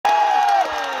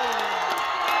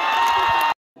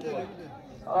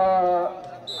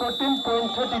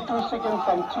14.32 seconds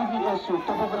from TVSU,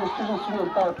 Typical Students Union,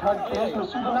 third place,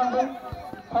 receiver number.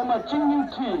 From a Jingyu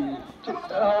T,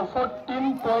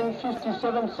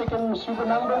 14.57 seconds, receiver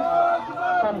number.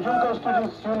 From Junko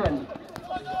Students Union,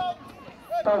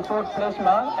 fourth place,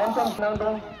 entrance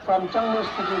number from Changmu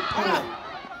Students Union.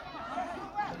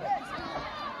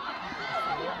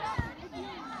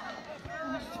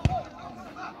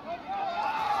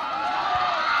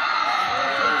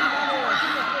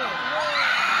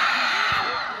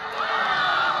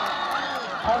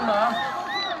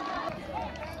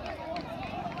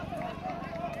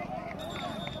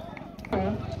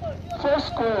 First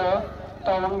scorer,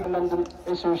 Tawang London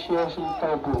Association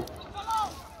Tabu.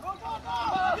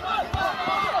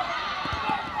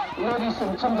 Ladies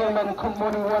and gentlemen, good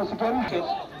morning once again.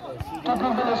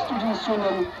 Typical Students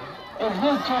Union, a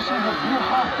real jersey with blue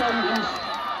halftime is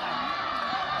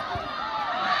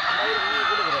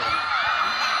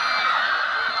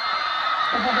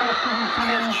Typical Students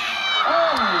Union.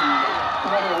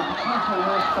 What a beautiful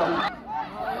news from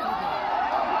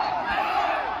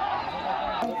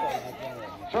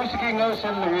Josephine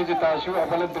Nelson, Louisitashu,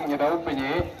 Avalanche,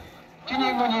 Penny,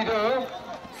 Chini Munido,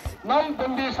 Nam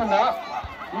Bundisana,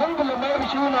 Nambula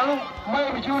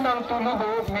Marjunang to Lugo,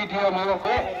 Media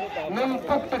Molope, Nim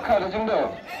Pop the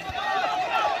Carazindo,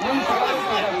 Nim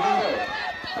Carazindo,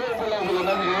 so below the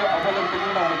Avalanche,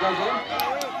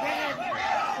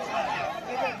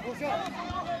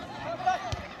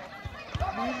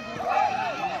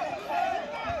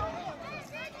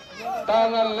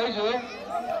 Tangan Leisure.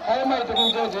 I might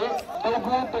judge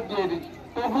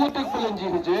Togu take Pelanji,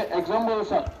 example,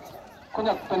 sir.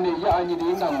 Kunak Penny Yani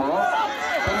Namo,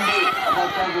 Penny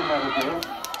about Tangi Marriage,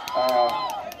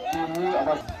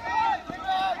 about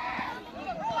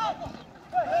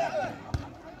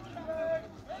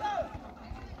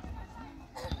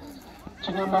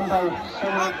Chini Mumbai,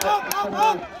 Semi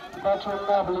Battle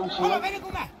Nabalinchi.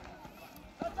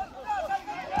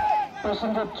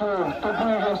 Presented to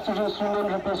Typical Students Union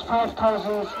Rupees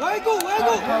 5,000 by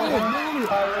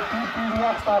PP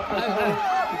Nyakpa President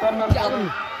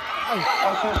Government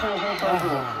Association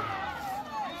Tabu.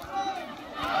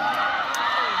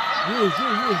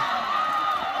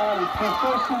 And for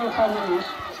four senior finalists,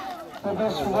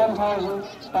 Rupees 1,000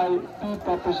 by PP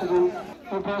President,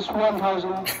 Rupees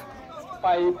 1,000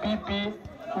 by PP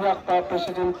Nyakpa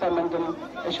President Government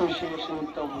Association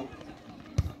Tabu.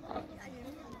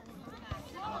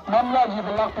 Mamla ji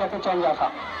block पे चल गया था।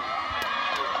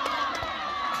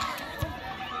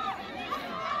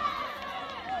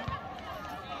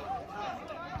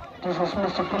 This is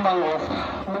Mr. Kumang of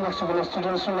MVSU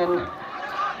Students Union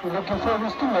looking for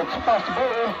his teammates. Pass the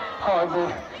ball,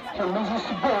 however, he loses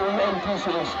the ball and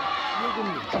pieces.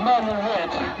 The man in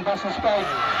red passes by,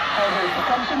 however, it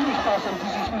becomes a mispass, and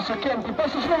this is Mr. Kemp. He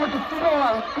passes forward to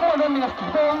Roman, more than enough to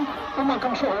ball. Roman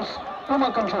controls,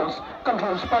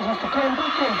 passes to Kemp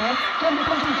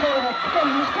controls forward,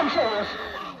 controls.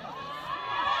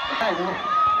 And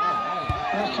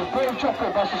Mr. Paul Chopper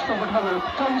passes forward, however,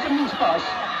 becomes a mispass.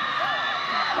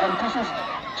 And this is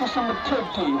just on the third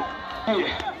team. Here,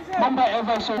 Mumbai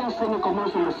MVSU is the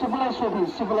commercial, civilized Soviet,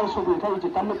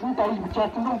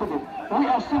 we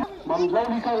are still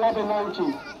Mamlika Labananchi,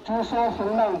 Joseph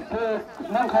and Nankai,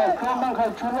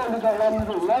 Chulika Lamu,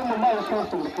 the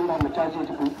Kingdom of Jaji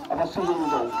of a civil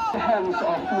zone. The hands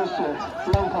of Mr.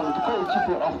 Lankang, the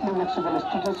goalkeeper of MVSU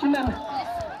Students Union,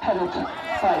 headed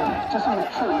by just on the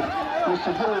tree,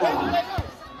 Mr. Burrow.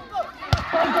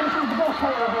 Welcome to the ball,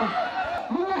 however.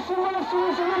 MVSU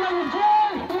is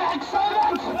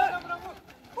excited!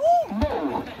 No,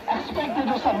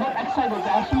 spectators are not excited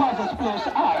as much as players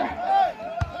are.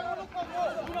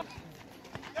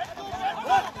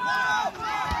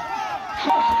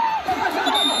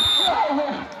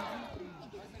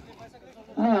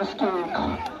 Mistake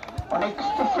on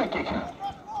extra free kick.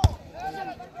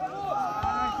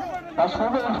 As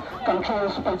forward,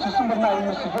 controls by just number 9,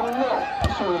 Mr.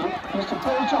 Mr.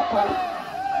 Paul Chopper.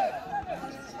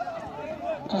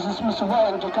 This is Mr.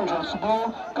 Ryan to controls the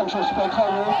ball, controls by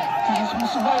Kyle. This is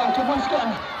Mr. Ryan to once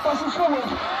again, passes forward.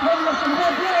 One less than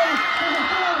one ball. This is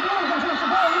Kyle, controls the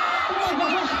ball.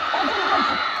 Controls, and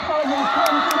Kyle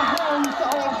comes in the hands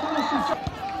of Mr.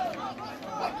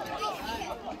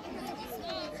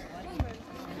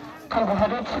 Kyle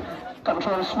headed,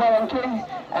 controls Ryan King,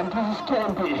 and this is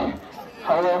KMP.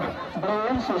 However,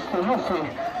 Blaze is the referee.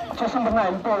 Just number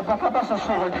 9, ball, Baka passes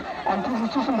forward, and this is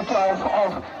just number 12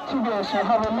 of TVSU.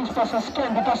 However, mixed passes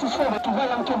can be passes forward to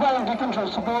Valanke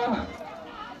controls the ball.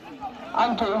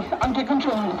 Anke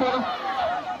controlling the ball.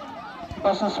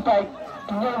 Passes back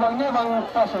to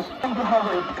Newang passes. Into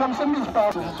Harvey. It becomes a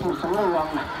mispass. This is Mr.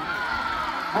 Newang.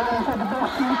 Going for the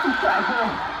box, Mr. Striker.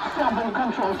 Stabbing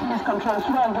controls, miscontrols.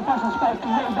 Round the passes back to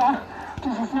Neva.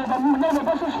 This is Neva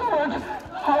passes forward.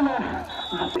 Harvey.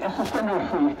 As a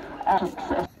penalty.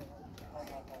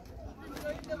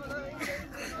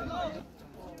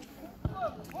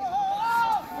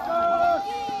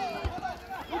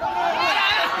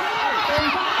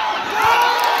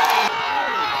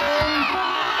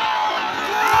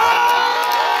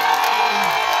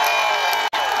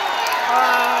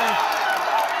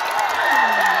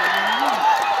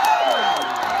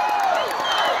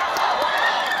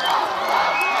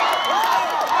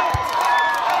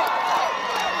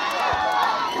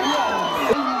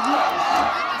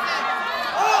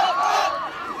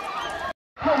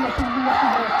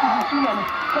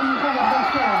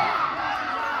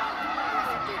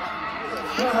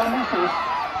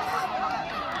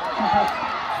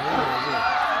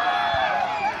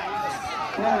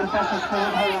 Now passes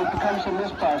forward, Harvey becomes a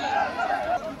mispass.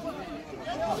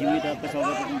 Give it up,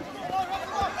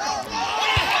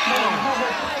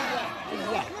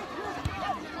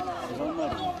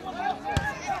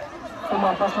 Puma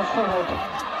passes forward,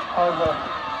 Harvey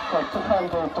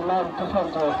the man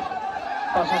defender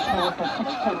passes forward to 16,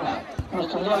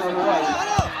 Mr. Liang in right.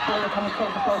 Then comes to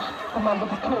the box, Puma with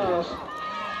the clears.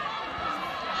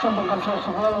 Someone controls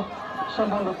the ball.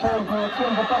 Someone returns the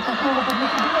passes forward to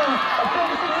Mr. Liang.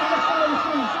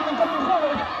 Someone coming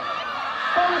forward.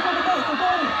 Ball is on the box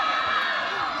again.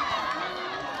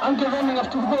 Anke running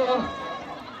after the ball.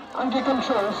 Anke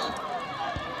controls.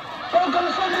 Ball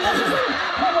comes from the left side.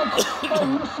 Covered by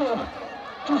Mr.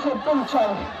 Joseph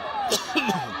Bonchai.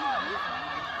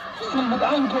 Still with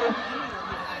Anke.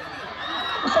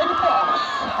 Inside the box.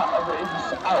 However, it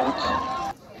is out.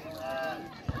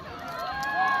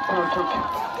 Goal kick.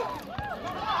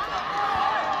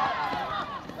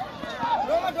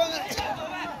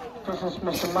 This is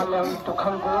Mr. Malang to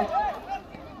Kango.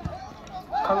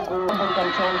 Kango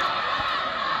controls.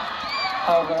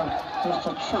 However,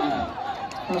 Mr. Chu,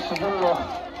 Mr. Yunlo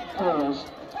Perez.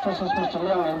 This is Mr.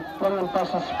 Liangen. Liangen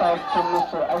passes back to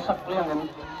Mr. Isaac Liangen.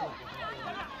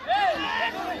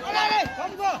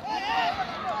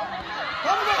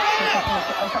 This is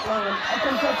Mr. Isaac Liangen. I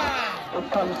can get it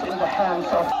comes in the hands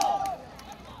of.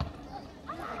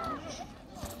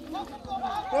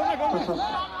 This is.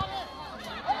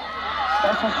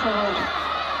 Passes forward.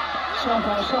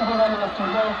 Shampoo running up to the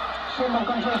ball. Shampoo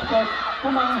controls back.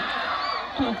 Woman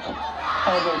kicked.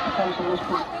 However, it becomes a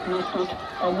misfit.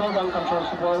 And no one controls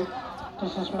the ball.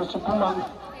 This is Mr. Pumang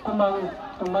to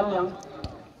Malyang.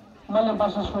 Malyang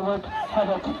passes forward,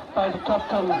 headed by the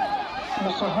captain,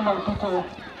 Mr. Humang Peter.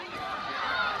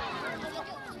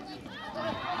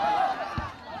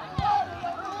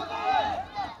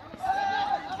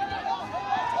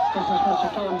 This is Mr.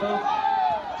 KMB.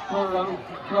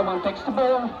 Newang takes the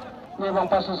ball. Newang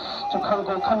passes to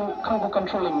Kango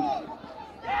controlling.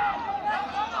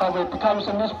 However, it becomes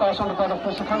a mispass on the part of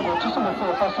Mr. Kango. Just number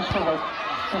 4 passes forward.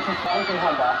 This is Anke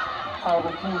Honda.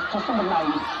 However, he's just number 9.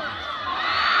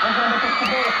 Anke Honda takes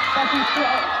the ball. Passing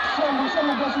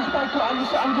someone passes back to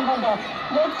Anke Honda.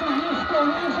 Let's see, he's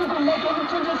going. Is he going to make any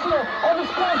changes here on his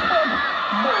crossboard?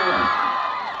 No.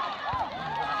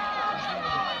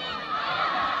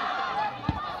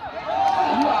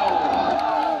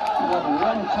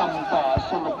 One-time pass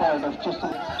on the part of just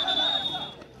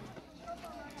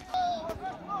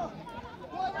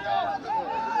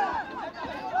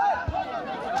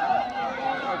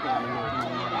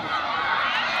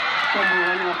Someone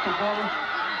running off the ball.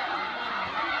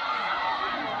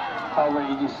 However,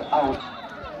 it is out.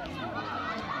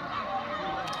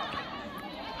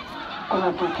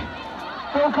 Corner kick.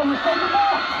 Ball comes from the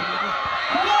box.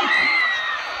 Correct.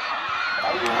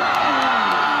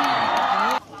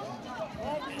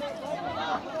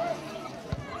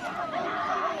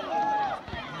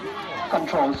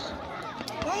 Controls.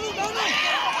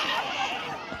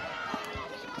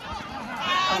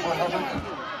 Kango has it.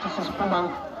 This is Pumang.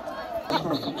 This is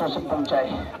Mr. Joseph Bonchai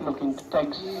looking to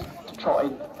take the throw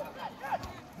in.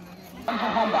 Anke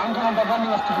Honda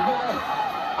running after the ball.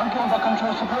 Anke Honda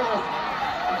controls the ball.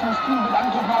 It is still with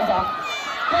Anke Honda.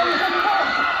 Ball is on the box.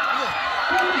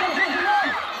 Ball is on the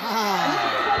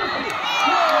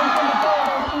ball.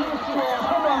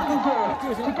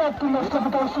 The captain of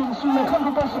Capital Sweden,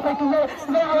 Kango passes back to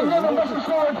Newang passes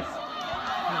forward.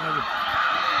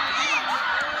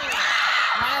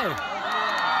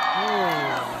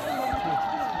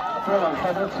 Newang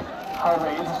had it. However,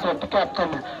 it is the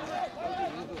captain.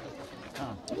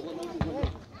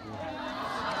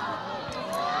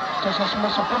 This is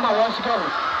Mr. Puma once again.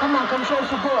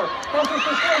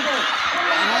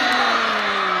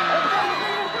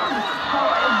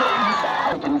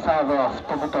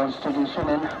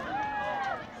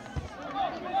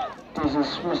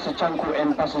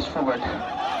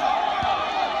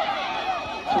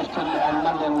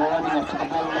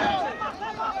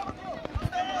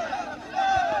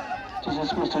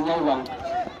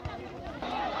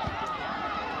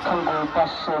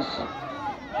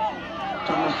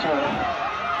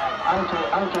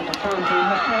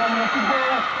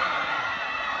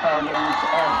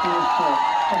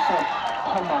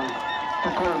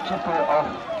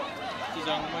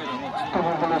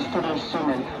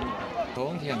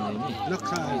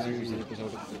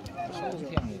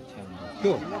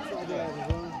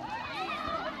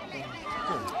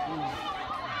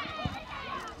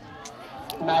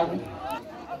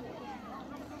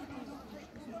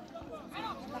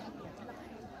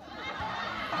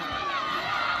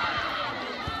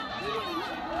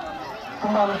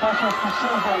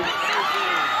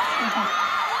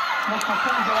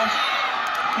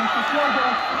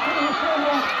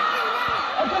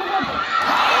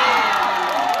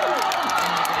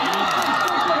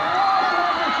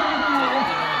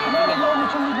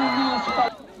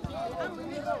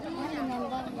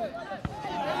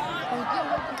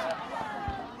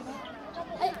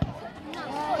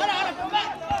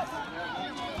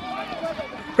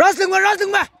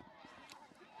 Rosling ba?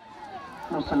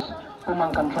 Muslims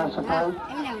memakan transfer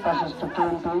passes to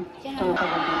 20 to 17.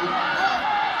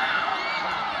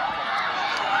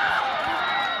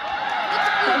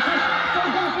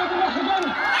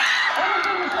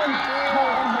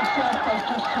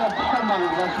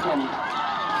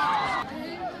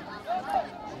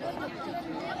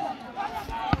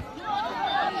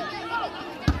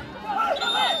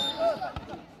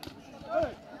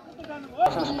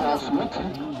 Smith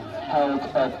held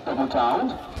at Doubletown.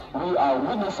 We are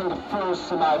witnessing the first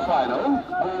semi-final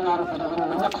going on between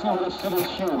the Maximum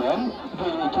Students Union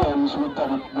playing games with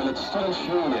the Village Students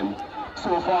Union.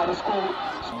 So far the score,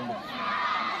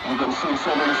 you can see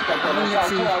so many spectators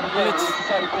out here. The player is the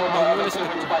second corner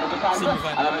by the defender,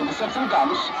 and an interception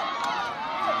comes.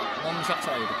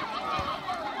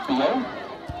 Below.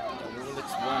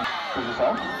 This is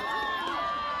up.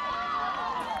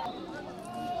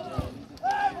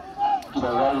 The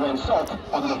long-range shot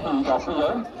on the feet of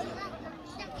Leo.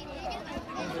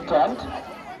 Trent.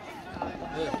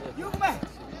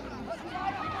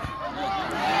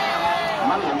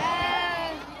 Manning.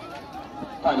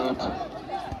 Pilot.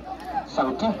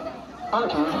 Santi.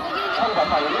 Anki. Kamba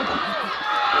Pilot.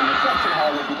 Interception,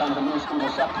 however, becomes a loose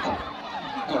intercept.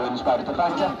 Clearance by the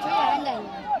defender.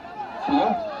 Leo.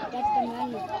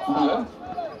 Leo.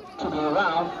 Dribbling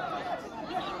around.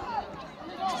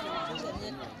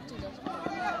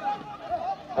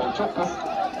 Chopper.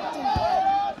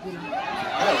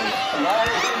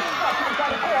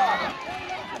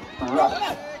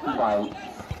 Rushed by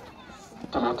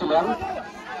Timothy Lamb.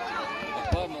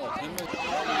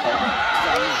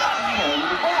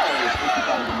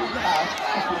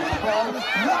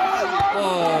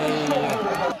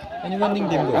 Any running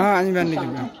game? Any running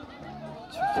game.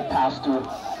 The pass to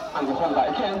Angehonga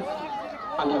again.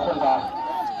 Angehonga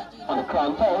on the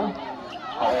crown pole.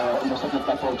 Intercepted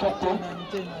by Paul Chopper.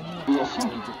 MVSU.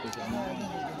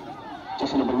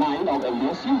 Just number 9 of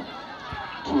MVSU.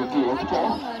 To Gio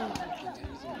Paul.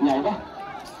 Nyaiba.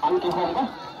 Angehonga.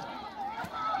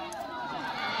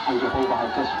 Angehonga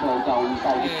has just fell down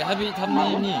inside. Habit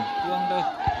Hamini.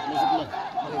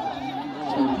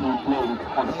 Playing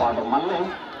on the part of Manley.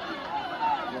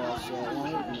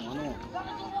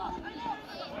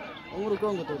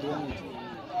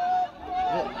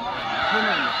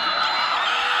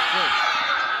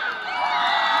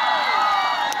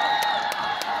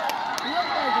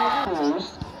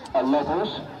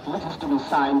 Letters which is to be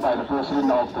signed by the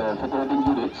president of the federating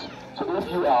units. So if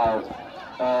you are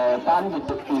done with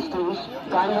these things,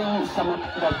 kindly submit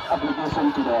that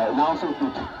application to the announcement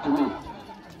to me.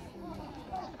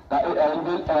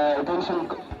 Attention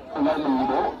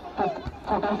Lilo,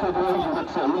 14 federal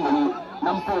units many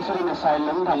non-person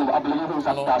asylum and applications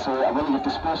of the so available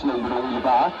dispersal in the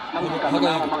Liba, and we can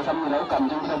among some come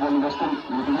to the one western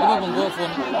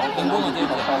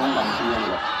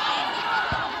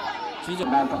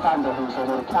and the founder who's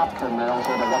also the captain and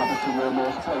also one of the senior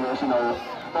most players, who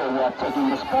are taking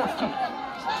the sport kick.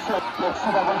 So let's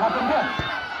see what will happen there.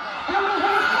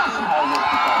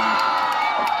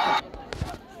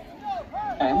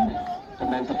 And the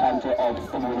men's defender of the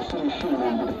MVSU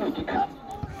shooting with a free kick.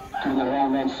 Doing a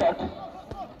round man shot.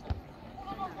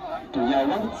 To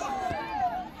Yalan.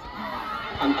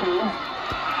 And Kane.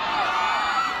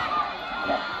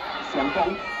 两方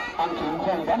安全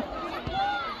空的。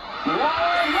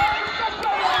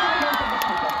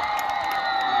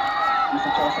Mr.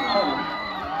 Joseph Holland.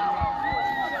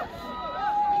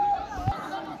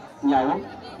 Nhảy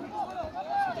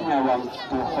vòng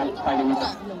từ tay lên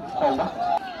hồn đó.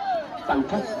 Tăng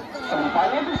thức. Tầm phải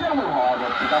lấy cái xe mùi họ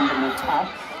rồi thì đâm được một pass.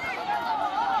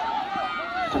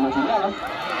 Chỉ một chút nữa lắm.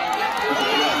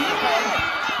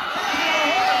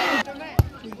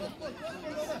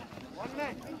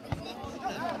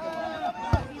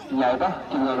 Nhảy đó,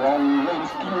 thì người rong lên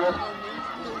skill.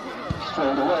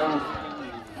 Straight away.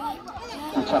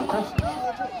 To Chanko.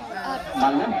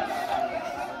 Magnan.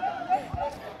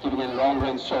 Giving a long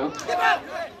range show.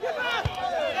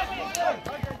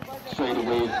 Straight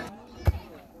away.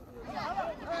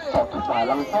 Sọt by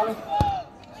Lăng Phong.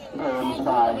 Goes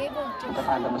by the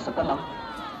kind of Mr. Pemang.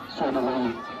 Straight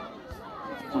away.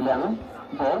 To Langan.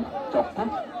 Ball. Drop it.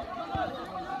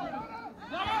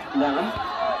 Langan.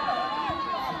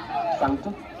 Santi.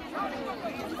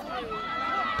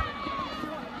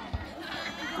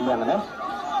 Langan.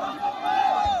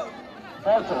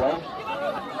 All the way.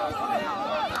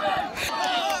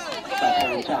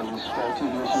 Second chance for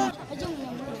TVSU.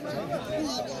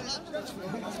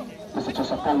 This is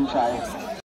just a phone try.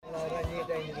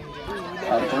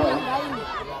 All the way.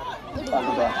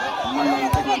 Under the Malay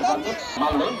taking advantage.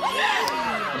 Malay.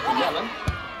 Mr. Yellen.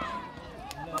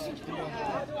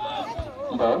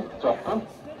 Ball. Drop him.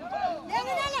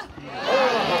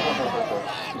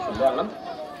 Mr. Yellen.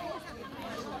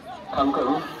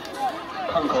 Kangaroo.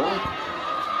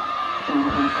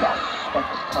 Beautiful cross, but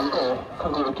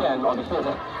Kango again on the field.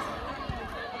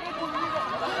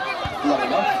 Long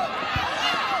enough.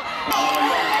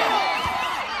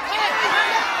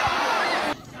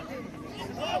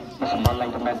 Mr.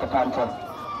 Manlang to make the Panther.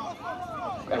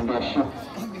 MVSU.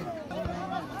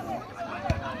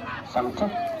 Santi.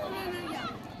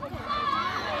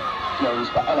 Goes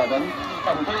for 11.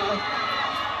 MV.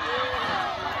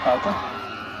 Panther.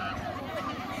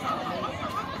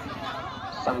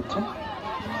 Santi.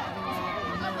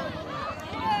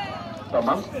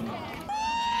 Romang.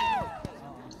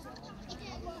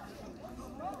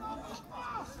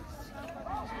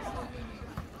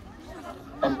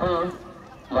 MP.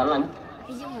 Langan.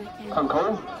 Kanko.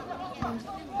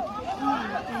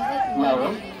 Nyawa.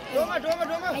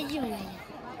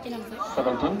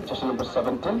 17, just number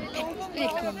 17.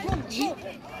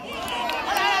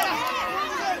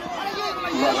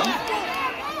 Langan.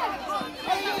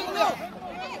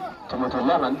 Tomato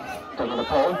Langan, taking the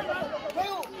pole.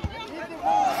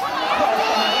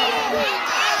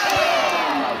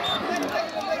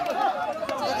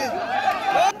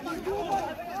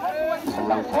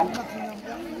 Lăng Phong.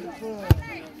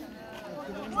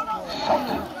 Shot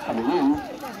coming in.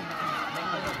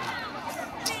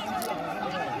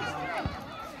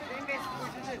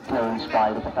 Clearance by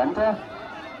the defender.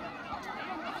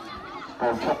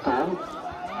 Ball chopped in.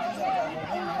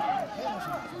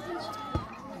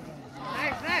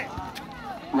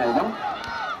 Langan.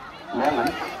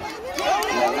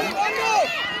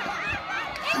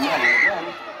 Again.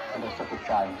 And the second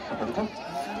try, 17.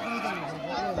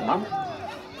 Tenang.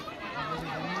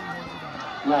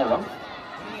 Langan.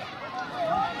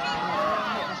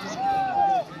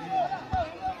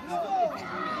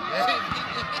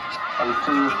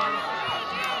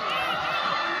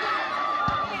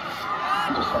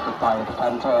 Intercepted by the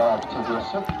Panther of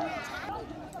TVSU.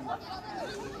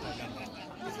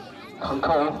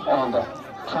 Control on the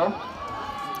throw.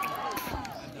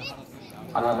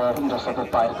 Another intercepted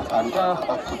by the Panther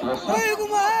of TVSU.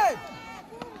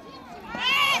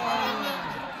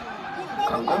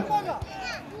 Congo.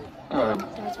 Good.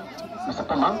 Mr.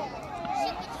 Pemang.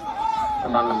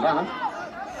 Pemang and Langan.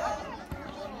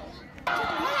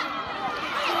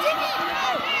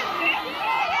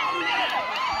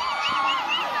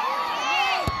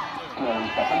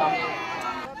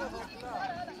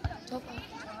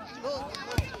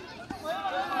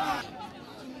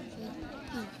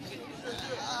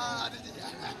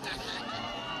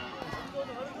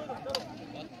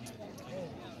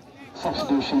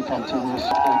 Substitution from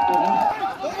TVSU.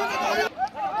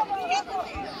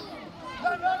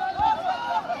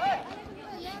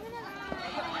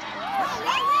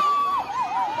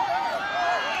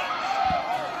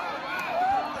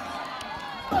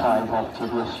 5 of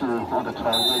TVSU on the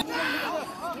 12.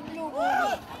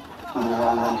 In the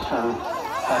wrong one show.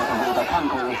 By the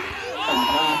Kango.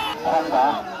 MP. Honda.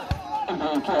 MP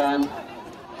again.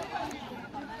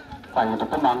 By the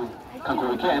Pemang. Kango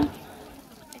again.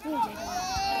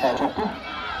 Choppy.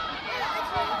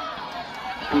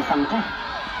 Santi.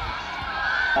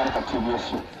 By the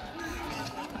TVSU.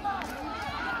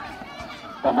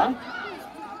 Bamang.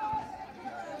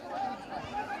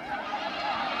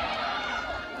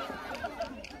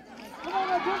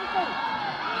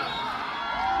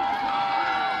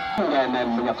 And then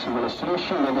menyaksikan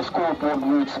solution and the scoreboard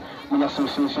reads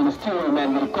menyaksikan still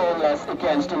men will goalless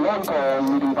against the long goal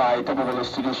leading by double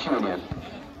Students Union.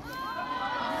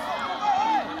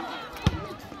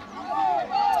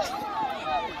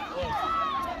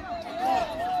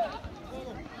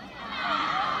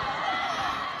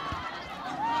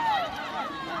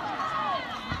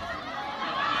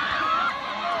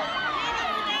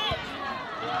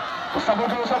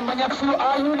 Kesambung menyaksikan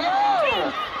Ayu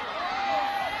now.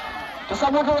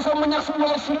 Kesambung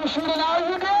menyaksikan solution and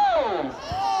Ayu now.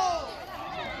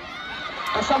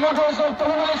 Kesambung double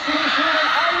solution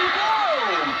and Ayu now.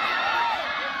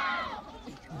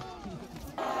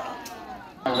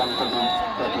 Yang kedua,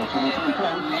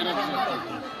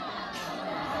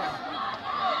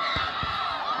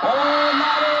 oh,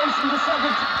 Maris in the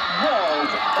second goal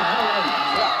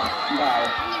by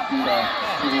the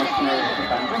TVSU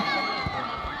defender.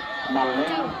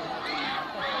 Malin.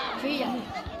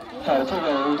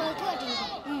 Territory.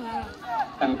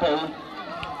 MP.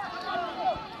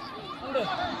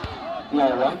 No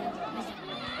one.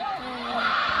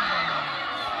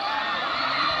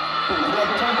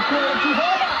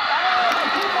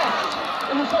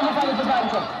 Ini sama kali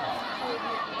terbantu.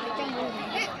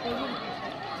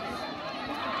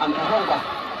 Angka berapa?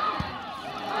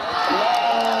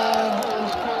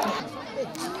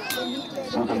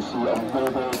 You can see a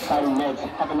very exciting match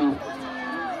happening.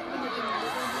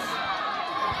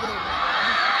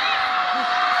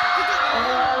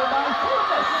 Oh my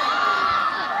goodness!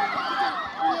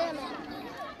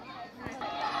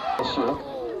 Sure.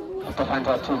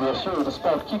 Defender TVSU with a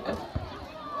sport kick.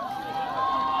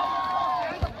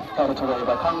 Carried away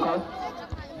by Congo.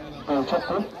 Ball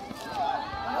chopper.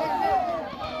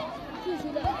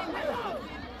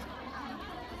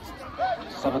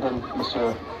 Seventeen,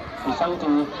 Monsieur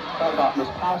Visanti, ball got miss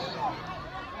pass.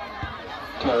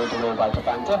 Carried away by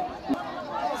defender.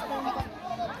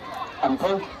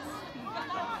 Ample.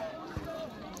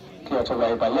 Cleared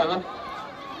away by Liangan.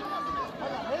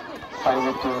 Finding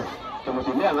it to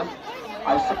Timothy Liangan.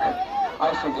 Isaac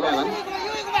Liangan.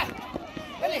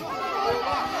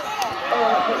 Oh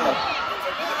my goodness.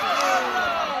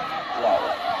 Wow.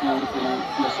 Beautifully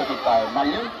intercepted by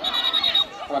Malin.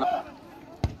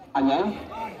 Anyay.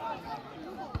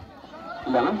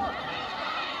 Liangan.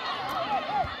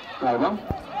 Liangan.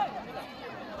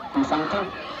 Visanti.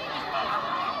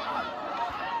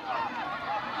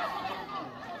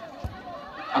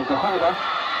 Uncle Hunger.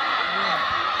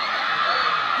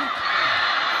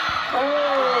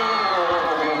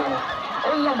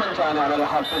 Oh, Montana, another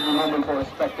heartbreaking moment for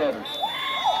spectators.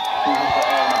 This is the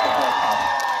end of the first half.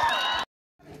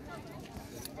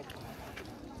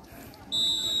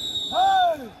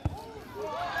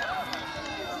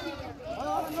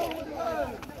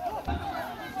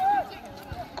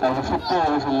 The football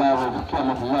is a term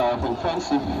of love and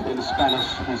friendship. In Spanish,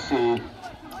 we say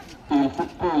el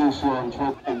football is one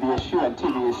for MVSU and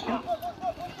TVSU.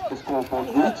 The scoreboard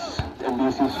reads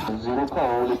MVSU 0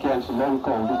 goal against long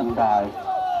goal leading by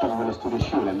double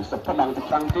Students Union. Mr. Padang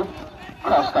County.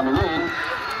 Cross coming in.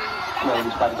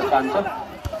 Closed by the defender.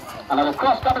 Another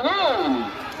cross coming in.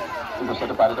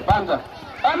 Intercepted by the defender.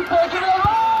 And taking it.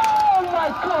 Oh my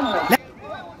goodness!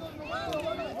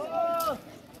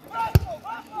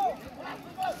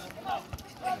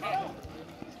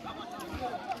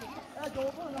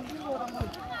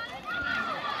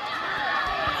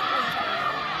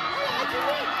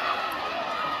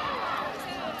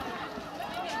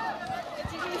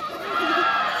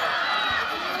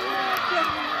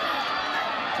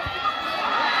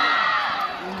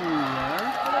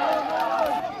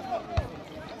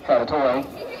 Carried away.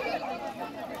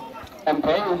 MP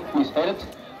misheaded.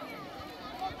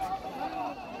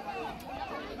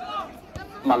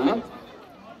 Malin.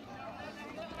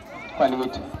 Finding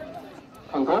it.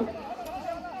 Congo.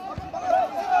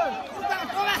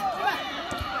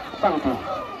 Santi.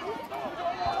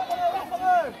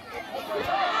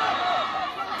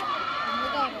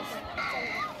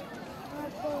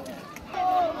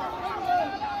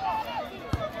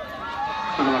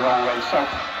 Taking the wrong way shot.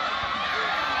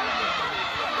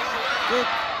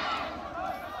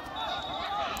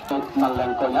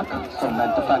 Malang Konyak, the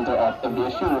defender of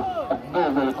MVSU, a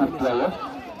very good player.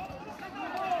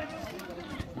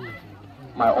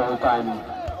 My all-time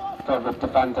favorite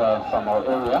defender from our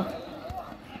area.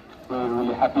 We're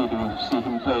really happy to see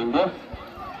him playing there,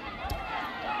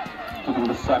 keeping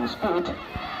the same spirit.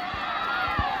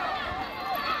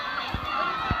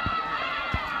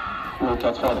 We'll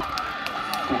catch for it.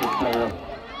 substituted player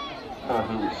for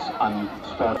his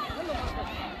unspotted.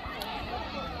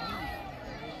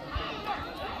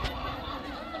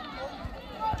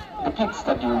 The kits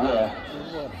that you wear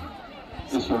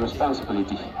is your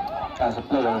responsibility. As a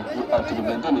player, you are to be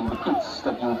maintaining the kits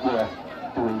that you wear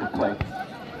during the play.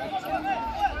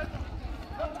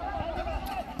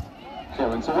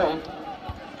 Clearance away,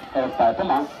 headed by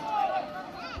Pamang.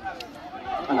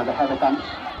 Another header comes.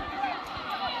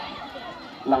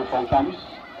 Langfong comes,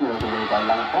 cleared away by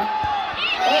Langfong.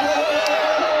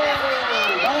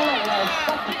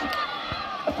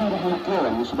 A beautiful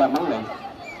clearance by Mangleng.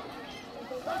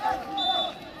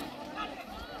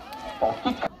 Or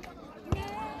kick.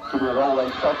 To be a long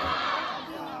range shot.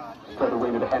 Straight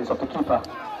away to the hands of the keeper.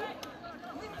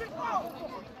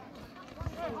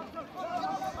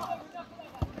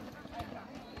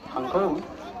 Uncle.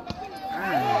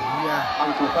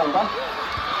 Uncle Helga.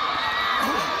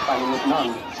 Finding with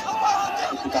none.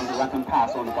 This becomes a rapid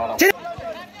pass on the bottom.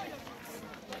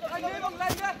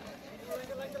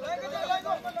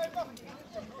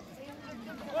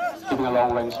 Giving a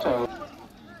long range throw.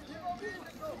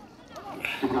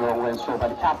 Giving a long range throw by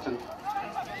the captain.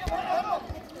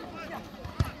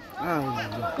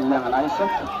 Lemon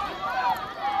Isaac.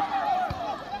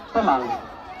 Pemang.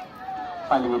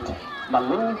 Finding it.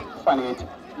 Maling. Finding it.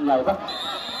 Nyaiba.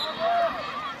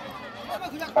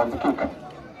 On the kick.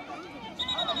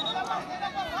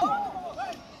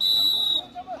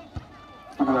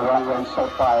 Giving a long range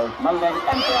shot by Maling.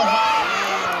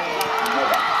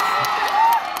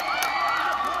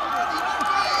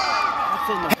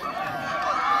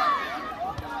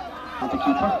 The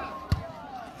keeper.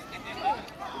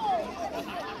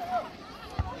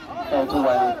 Held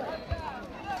away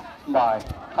by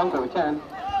Congo again.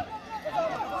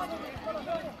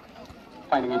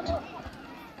 Finding it.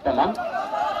 Demon.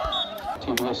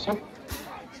 TVSU.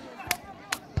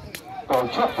 Goal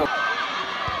shot.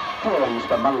 Clearance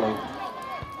by Manley.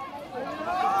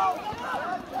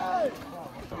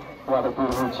 What a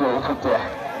beautiful goal there.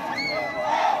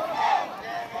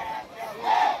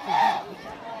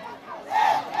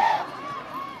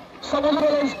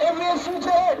 Sabores, MVSU,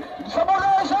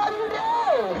 Sabores,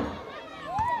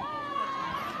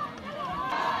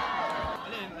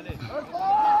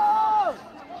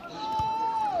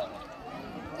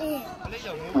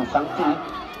 Sangti,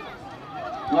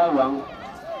 Nyawang,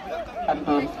 MP,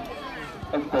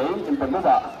 in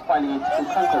Bermuda, finding it to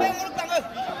Kanko.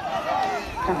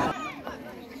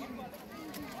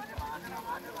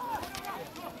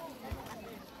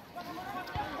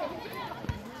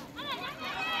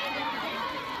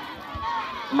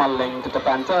 Mulling to the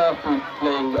Panther,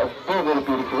 playing very, very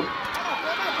beautiful.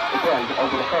 Again,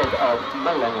 over the head of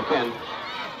Mulling again.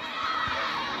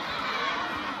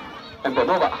 And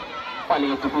Benova,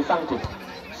 finding it to be Sankti.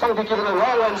 Sankti giving a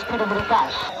raw and speedable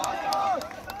pass.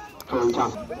 Throwing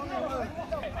chance.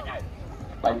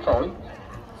 By Troy.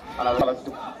 Another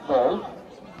ball.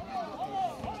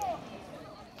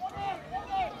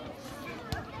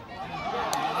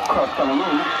 Cross coming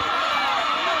in.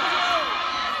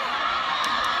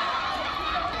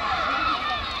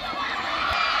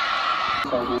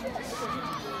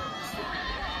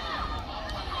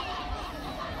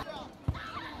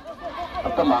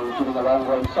 Pemang giving a long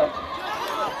range shot.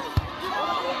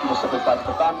 Intercepted by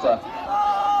the Panther.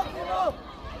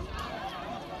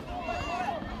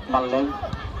 Manling.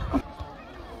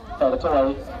 Headed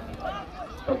away.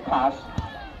 Big pass.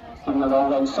 Giving a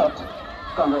long range shot.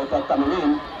 Counter attack coming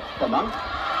in. Pemang.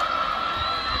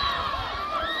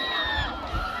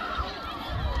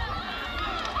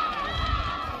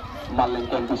 Manling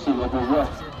can be seen everywhere.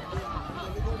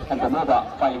 And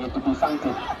Bermuda finding it to be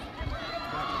Sankti.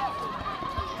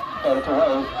 Headed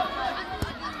away.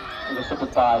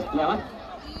 Intercepted by Lemon.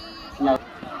 And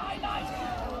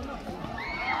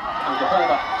the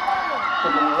holder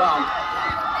dribbling around.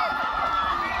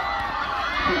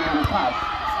 Hitting the pass.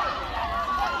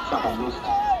 Somehow missed.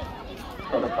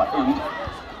 Headed by 8.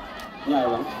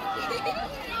 Nyaiwan.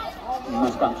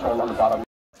 Missed control on the bottom.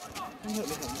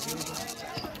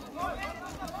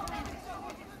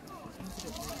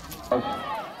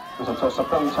 There's a toss of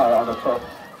Pongchai on the top.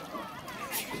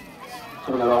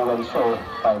 Giving a long range throw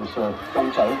by Mr.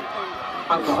 Pongchai.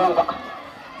 Uncle Helga,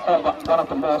 one of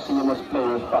the more senior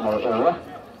players from our area.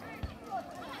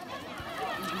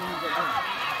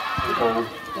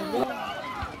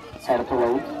 Headed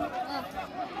away.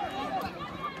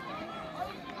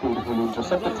 Beautifully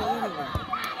intercepted.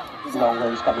 Long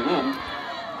range coming in.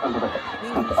 Under the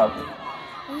foot of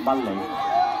Manley.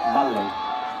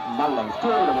 Manley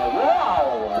still in the ball. Wow!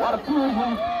 What a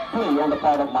beautiful play on the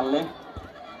part of Manley.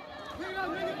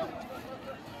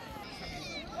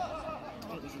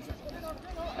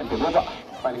 over.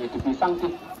 Finding it to be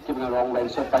Santi, giving a long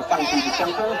range shot by Santi to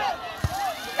Sanko.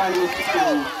 Finding it to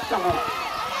Sanko.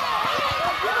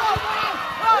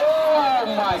 Oh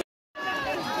my!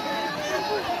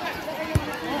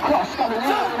 Cross coming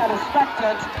in,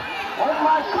 unexpected. Oh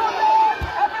my goodness!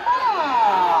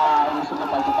 Everybody! This is the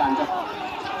fight to Panja.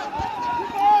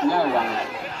 No one.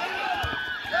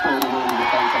 Totally in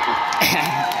defense of it.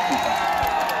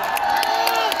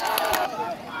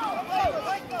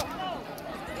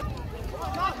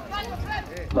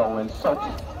 Long and shot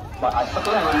by Isaac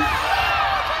Lennon.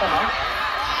 Come on.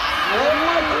 Oh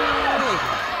my goodness!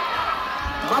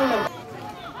 Mullen.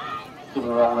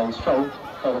 Giving a long range throw.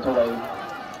 Over to the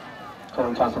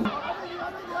throwing Johnson.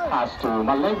 Pass to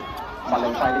Mullen.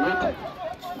 Mullen finding it.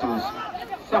 To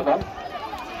Xiangbong.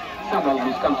 Xiangbong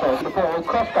miscontrols the ball.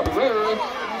 Cross coming in.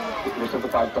 It misses the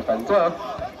fight defender.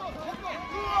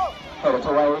 Over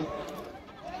to Wei.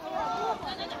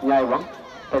 Nhai Wang.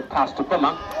 That pass to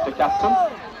Bemang, the captain.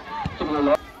 Giving a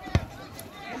look.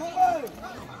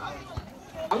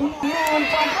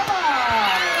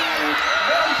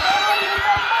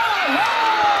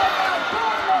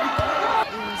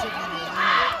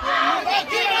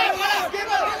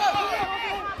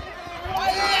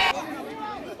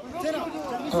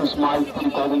 To smile to the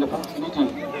golden opportunity.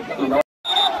 In all.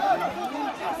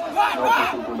 No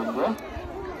pushing to Lingo.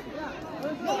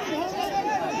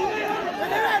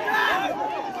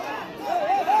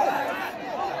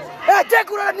 Cek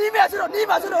kurang ni masuk,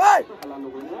 hei.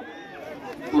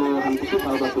 Menghentikan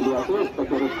kalau beliau itu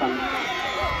teruskan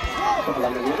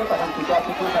sebelah pada tiga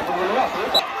situ satu luas.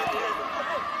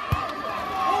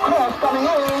 Cross coming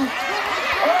in.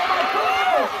 Oh my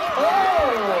goodness! Oh!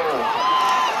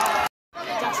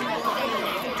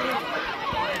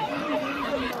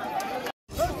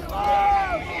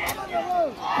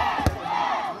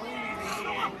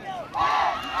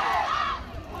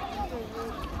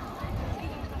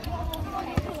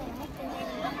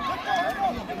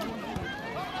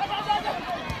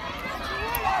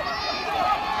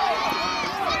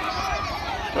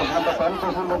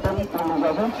 Terus membuatkan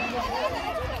pengusaha.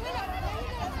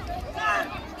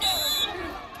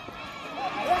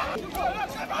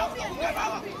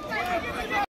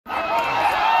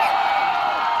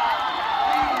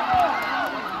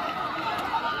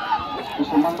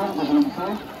 Disemankan,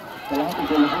 disemankan. Telah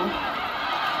dijelaskan.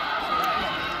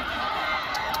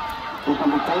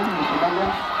 Disemankan, disemankan.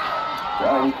 Ya,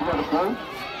 itu ada poin.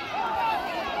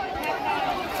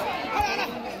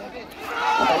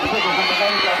 Kita bisa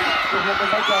disemankan. Kita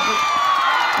baca aku.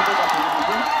 Kita baca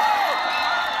ini.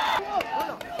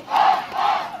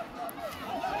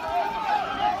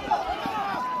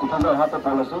 Kita lihat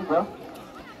bola saja.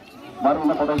 Baru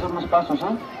nak potasi mispas susu.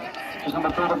 Terus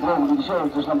nombor 2 bro di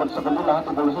sini. Terus nombor 9 lah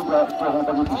tu bola saja. Terus nombor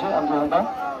 7 di sini. Ambil hendak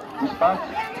mispas.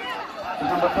 Terus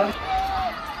nombor 10.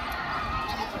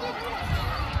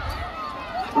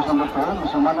 Terus nombor 2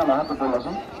 musuh mana lah tu bola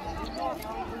saja.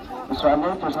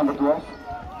 Misalnya terus nombor 2.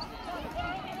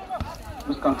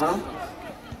 Miscontrol.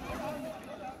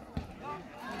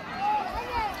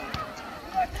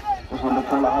 Terus nombor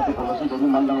 4 lah hati polisi jadi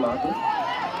mandang lah hati.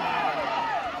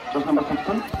 Terus nombor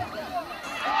 16.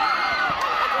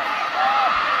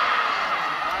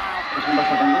 Terus nombor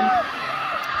 17.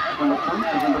 Terus nombor 10.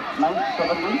 Terus nombor 9.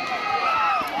 17.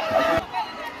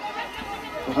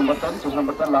 Terus nombor 10. Terus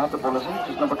nombor 10 lah hati polisi.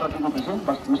 Terus nombor 13 bisa.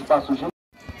 Mispas susi.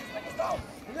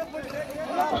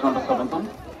 Terus nombor 17.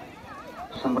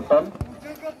 Terus nombor 10.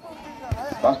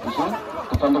 Pas di sini,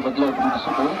 kita untuk berdua di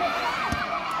situ.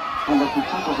 Nomor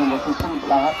 15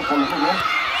 lahat polisi dia.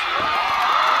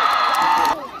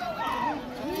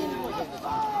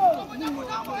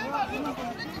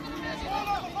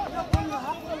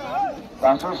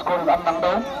 Langsung skor 6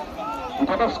 dah.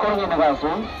 Itu dah skor ini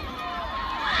langsung.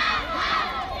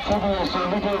 TVSU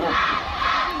leading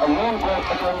a lone goal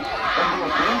against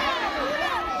MVSU.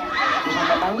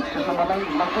 Susun menang,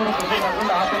 makin lagi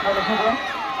lahat polisi dia.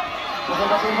 Terus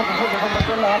nombor 3 bisa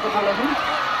betul lah tu bola tu.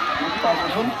 Mispas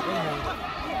susun.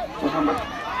 Terus nombor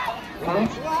 10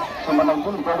 semenang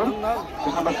pun baru.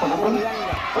 Terus nombor 11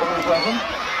 organisasi.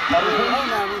 Mari sini.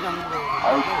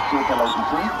 Out kita lagi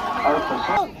sini. Out terus.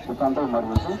 Kita antar mari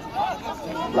sini.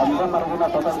 Lambang marguna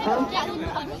potential.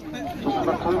 Terus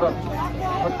nombor 2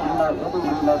 betul itu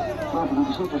bila tu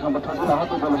di sini terus nombor 3 lah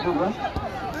tu bola sini.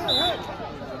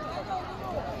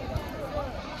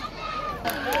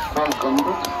 Ball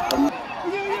conduct.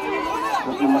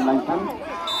 Terus nomor 19.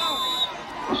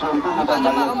 Terus untuk kita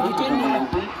dari sini terus nomor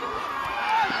 19.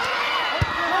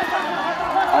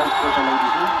 Out terus lagi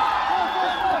sini.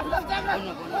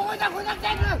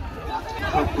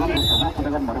 Betul, kita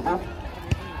kan baru.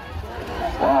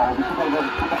 Wow,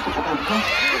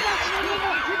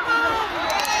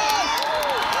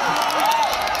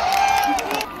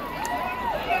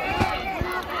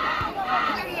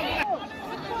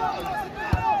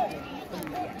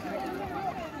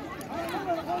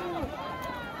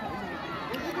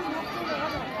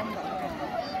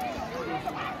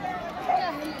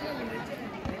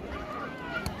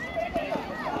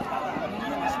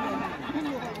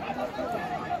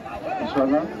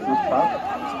 Misalnya, Ustaz,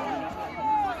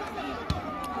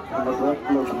 kemudian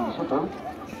beliau di situ,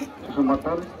 susun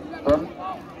motor dan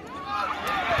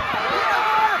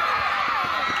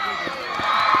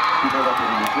kita dapat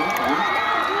ini,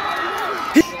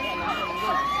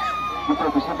 kita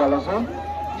bisa balasnya,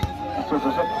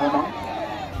 sosok memang.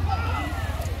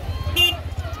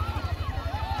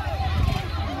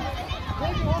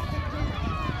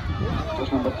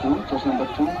 Just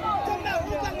number two.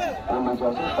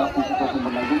 Menjadi partisipasi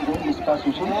menanggung dan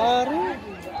diskusi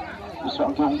isu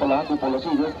angkiong pala di polisi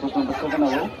juga terus membersihkan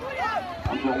awal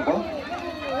angkiong pala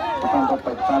bukan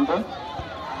dapat santai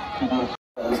TVSU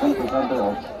elemen santai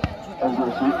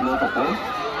MVSU Liverpool.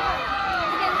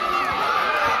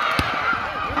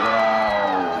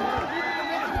 Wow,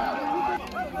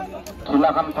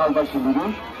 silakan foul sendiri.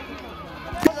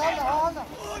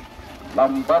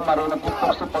 Lamba marina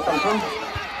putus potensi.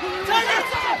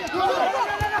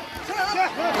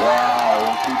 Wow,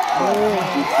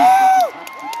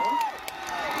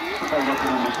 kita lihat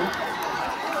dulu sih.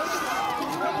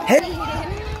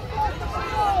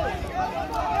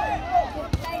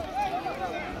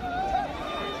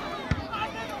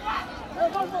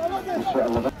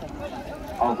 Insyaallah,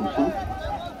 audition.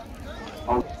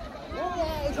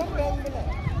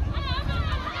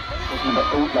 Terus number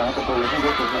 8 lah atau boleh juga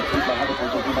terus number 8 lah atau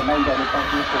boleh number 9 dari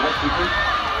pasti forward itu.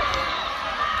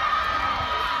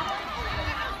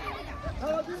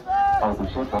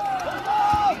 Audition.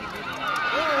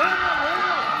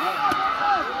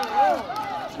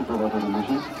 Kita lihat dulu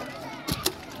sih.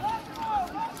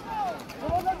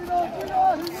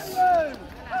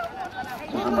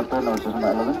 Terus number 10 atau terus number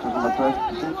 11, terus number 12,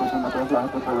 terus number 12 lah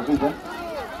atau boleh juga.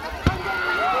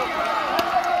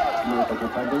 Mulai pakai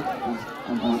tanda,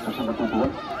 terus number 2.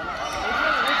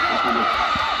 Terus number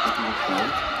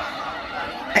 12.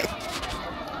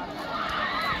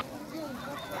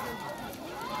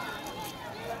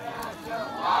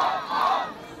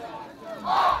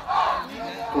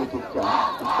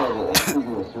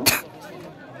 TVSU.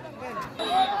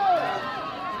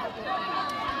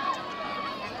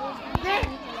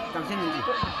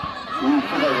 Ini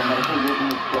sudah yang mereka lihat di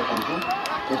setiap itu.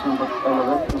 Terus untuk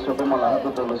elemen dicoba malah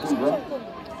betul juga.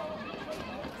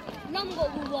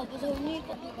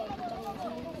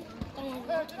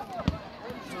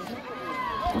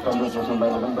 Kita ambil susun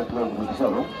elemen betul bisa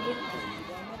loh.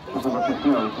 Terus untuk itu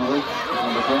terus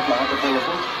untuk kelas lah atau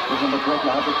polisi, terus untuk kelas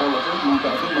lah atau polisi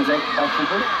menjadi pasti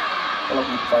itu kalau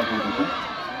kita itu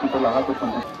kita lah atau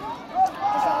polisi.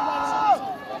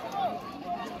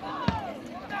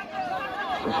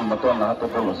 Terus untuk lah atau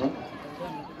polisi.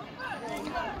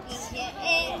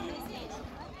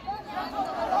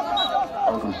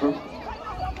 Audition.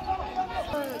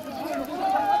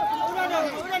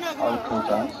 Auto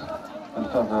chance in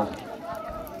favor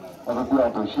of the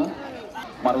audition.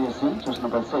 Mariasin, choice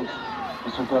number 6,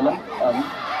 Mr. Kela, and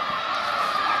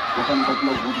bukan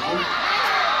betul begitu.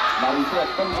 Mariasin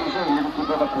akan bisa memiliki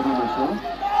kita korelasi.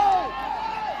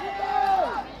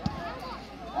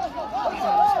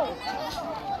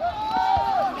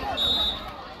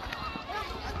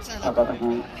 Apa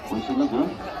tadi usul lagi?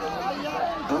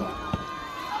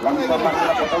 Langsung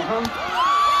kita potong.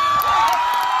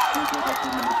 Kita akan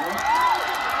memiliki.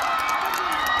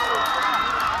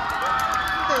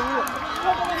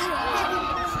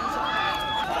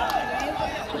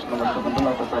 Terus nomor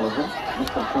 17 atau polisi,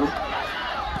 Mr. Q.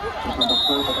 Terus nomor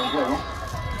 10 kata dia.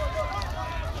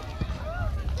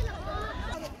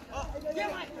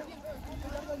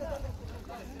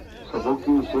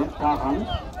 Sebuki Syed tahan.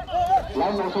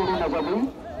 Lain Rasulullah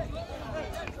Nabi.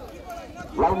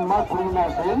 Lain Makhluk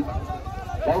Nasir.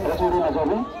 Lain Rasulullah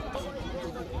Nabi.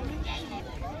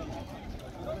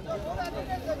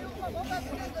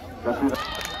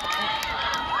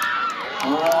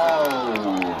 Wow.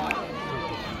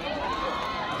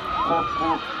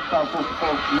 Kasus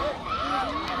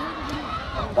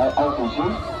dari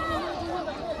audition.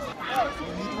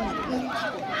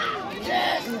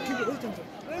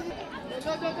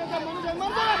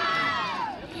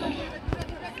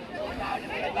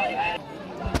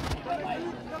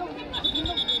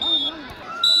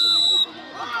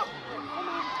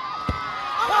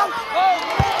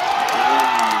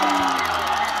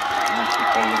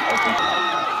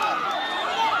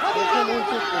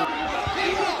 Coltis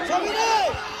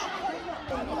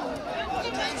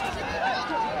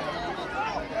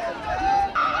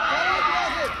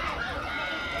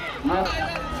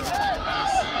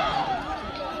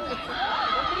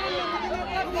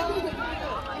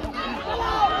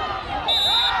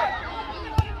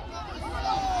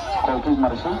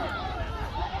Marshall.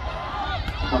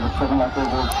 Number 7 after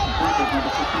goal.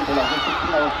 Number 16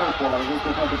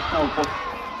 goal.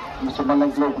 Mr.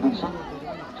 Malang Glow prediction.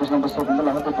 Just number 7 goal.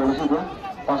 After policy goal.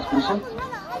 Pass prediction.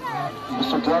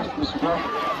 Mr. George. Mr. Pass.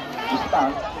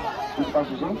 Mr. Pass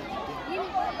prediction.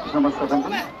 Just number 7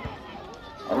 goal.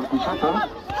 Our prediction goal.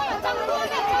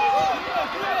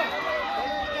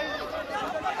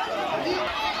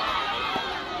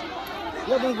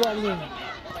 What do you got here?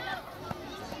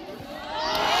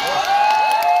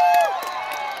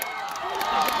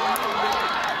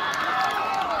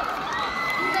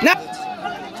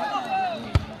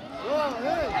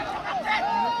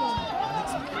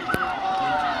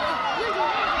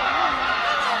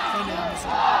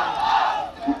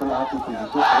 People are happy to visit.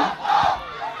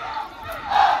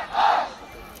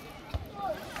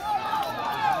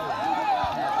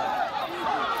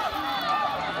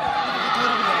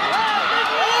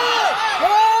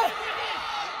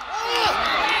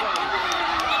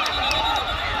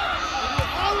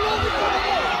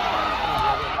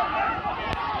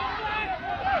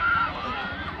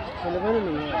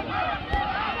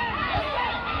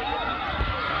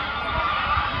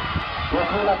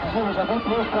 Wakil Akhirin Sabi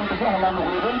terus kompetisi halam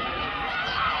Gurun.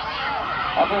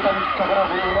 Apa yang cakap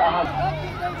Gurun Ahad.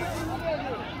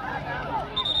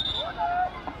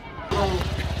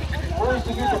 Gurun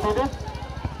segi terpedis.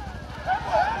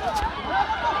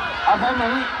 Apa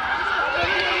ni?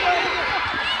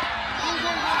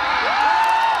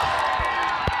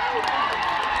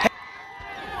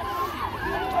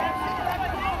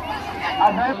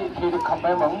 Apa kiri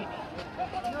kampai mang?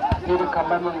 Kiri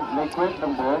kampai mang liquid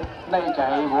number. Này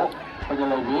chạy bộ bây giờ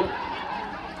lại biết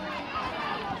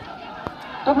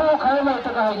tôi mau khai lại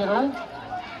tất cả hai rồi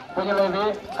bây giờ lại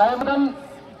biết khai một đêm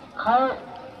khai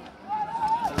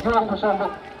dùng của sông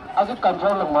được áp cần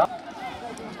sâu lồng má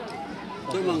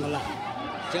Chưa mừng là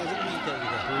chơi rất nhiều tiền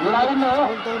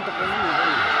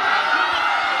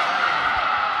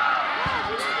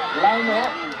lại nữa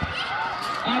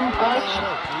team coach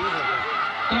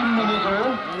team manager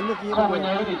không có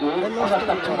nhớ gì chứ có là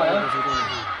tập trung vậy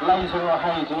lại rồi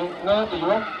hay chứ nghe thì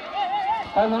luôn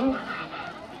hay lắm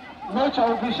match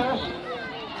officials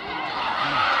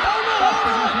staff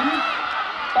position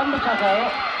tâm trạng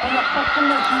cái anh là tập trung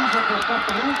là suy cho cái staff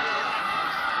team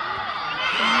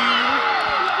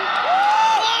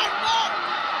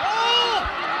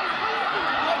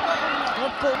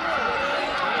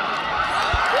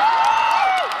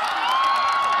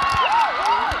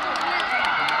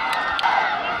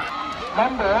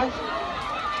member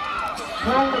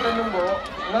Hương bên những bộ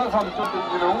nó phòng cho từng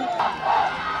gì đúng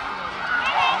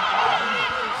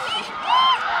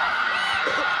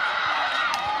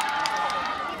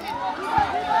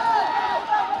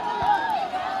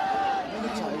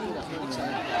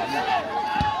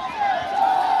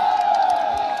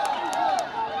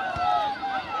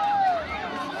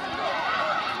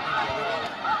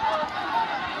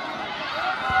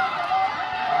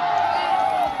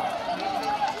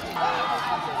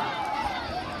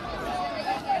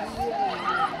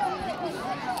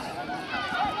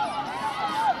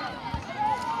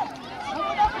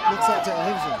chạy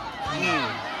hết rồi.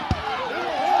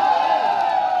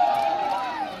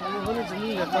 Nó vẫn giống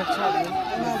như là ta chạy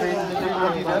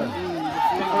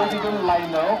President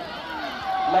Lionel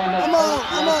Goal.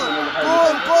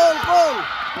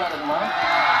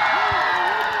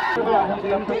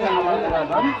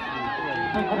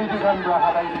 diberikan dua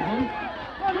hal ini.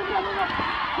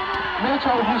 Match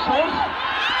officials,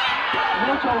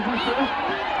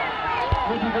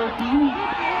 medical team,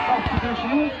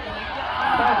 substitution,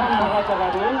 bahkan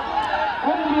bahagia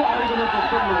kundi akhirnya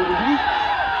tetap menjadi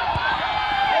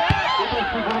itu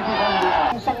diberikan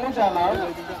dua. Sangat jalan.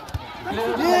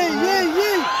 Ye.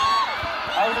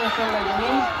 Akhirnya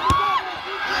lagi.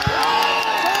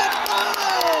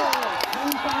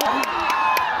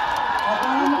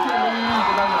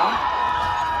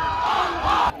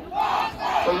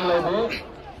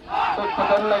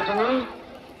 Pekan lagi ni,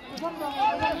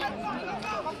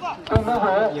 tunggu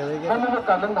boleh, kami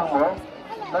bukan tentang boleh,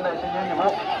 dan ada sini ni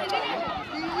boleh.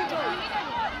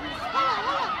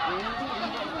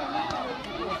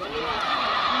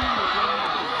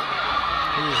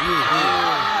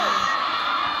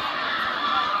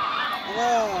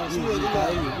 Wow, sudah juga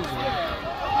ini.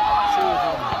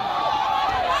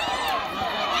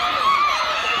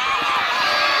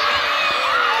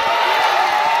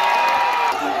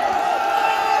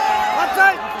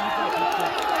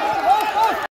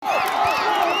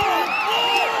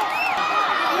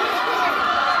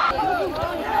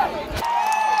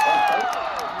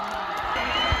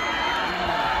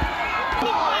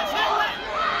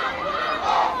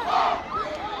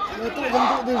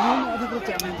 어디 좀 어디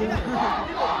그렇지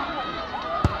않은데.